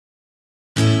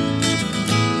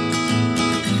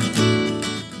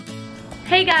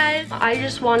Hey guys, I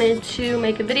just wanted to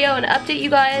make a video and update you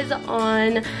guys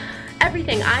on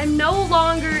everything. I'm no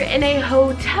longer in a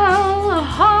hotel,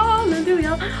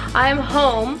 hallelujah. I'm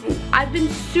home. I've been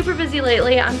super busy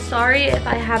lately. I'm sorry if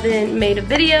I haven't made a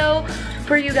video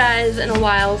for you guys in a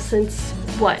while since,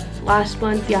 what, last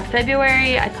month? Yeah,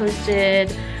 February. I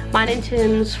posted mine and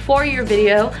Tim's 4-year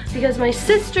video because my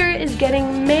sister is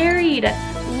getting married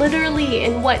literally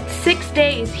in, what, 6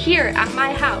 days here at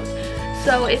my house.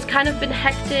 So it's kind of been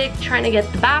hectic trying to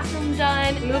get the bathroom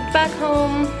done. Moved back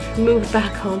home.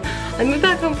 I moved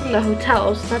back home from the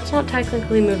hotel, so that's not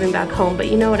technically moving back home,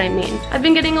 but you know what I mean. I've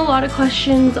been getting a lot of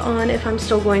questions on if I'm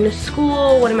still going to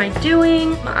school, what am I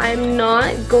doing? I'm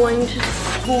not going to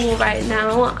school right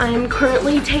now. I'm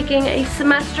currently taking a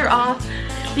semester off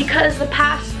because the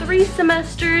past 3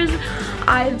 semesters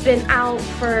I've been out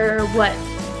for, what,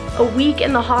 a week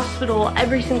in the hospital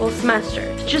every single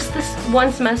semester. Just this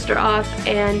one semester off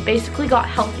and basically got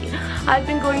healthy. I've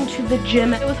been going to the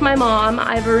gym with my mom.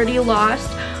 I've already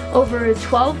lost over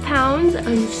 12 pounds.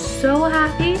 I'm so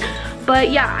happy.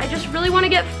 But yeah, I just really want to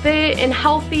get fit and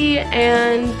healthy,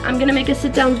 and I'm gonna make a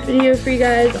sit down video for you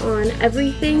guys on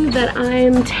everything that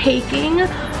I'm taking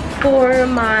for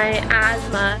my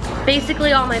asthma.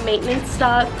 Basically all my maintenance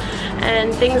stuff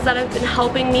and things that have been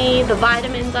helping me, the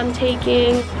vitamins I'm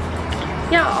taking,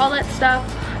 yeah, all that stuff,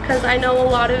 because I know a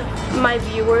lot of my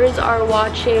viewers are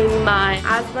watching my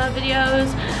asthma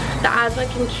videos. The Asthma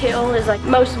Can Kill is like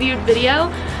most viewed video.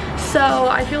 So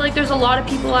I feel like there's a lot of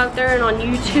people out there and on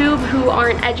YouTube who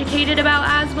aren't educated about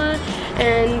asthma,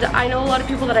 and I know a lot of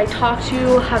people that I talk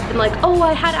to have been like, oh,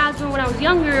 I had asthma when I was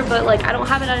younger, but like I don't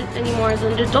have it anymore as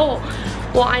an adult.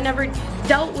 Well, I never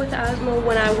dealt with asthma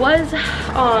when I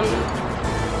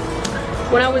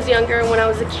was younger and when I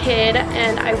was a kid,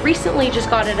 and I recently just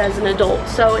got it as an adult,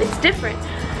 so it's different.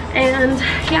 And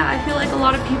yeah, I feel like a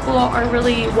lot of people are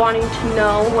really wanting to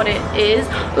know what it is.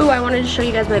 Ooh, I wanted to show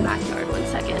you guys my backyard. One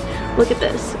second. Look at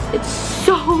this. It's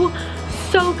so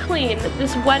clean.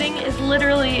 This wedding is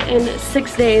literally in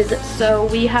 6 days, so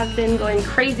we have been going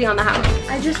crazy on the house.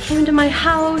 I just came to my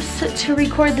house to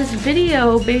record this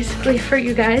video basically for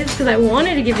you guys because I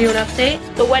wanted to give you an update.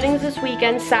 The wedding's this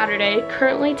weekend, Saturday.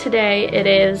 Currently today it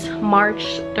is March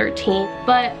 13th,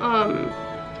 but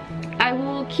I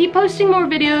will keep posting more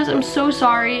videos. I'm so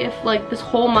sorry if like this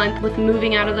whole month with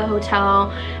moving out of the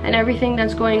hotel and everything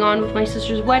that's going on with my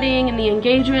sister's wedding and the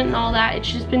engagement and all that,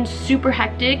 it's just been super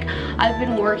hectic. I've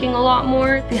been working a lot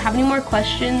more. If you have any more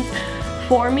questions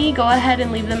for me, go ahead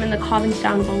and leave them in the comments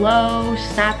down below.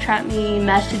 Snapchat me,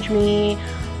 message me.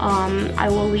 I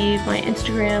will leave my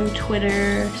Instagram,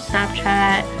 Twitter,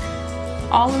 Snapchat,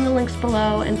 all in the links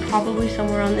below and probably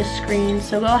somewhere on this screen.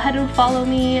 So go ahead and follow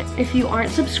me. If you aren't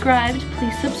subscribed,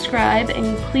 please subscribe,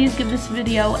 and please give this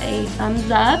video a thumbs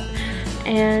up,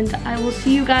 and I will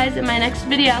see you guys in my next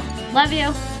video. Love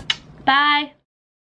you. Bye.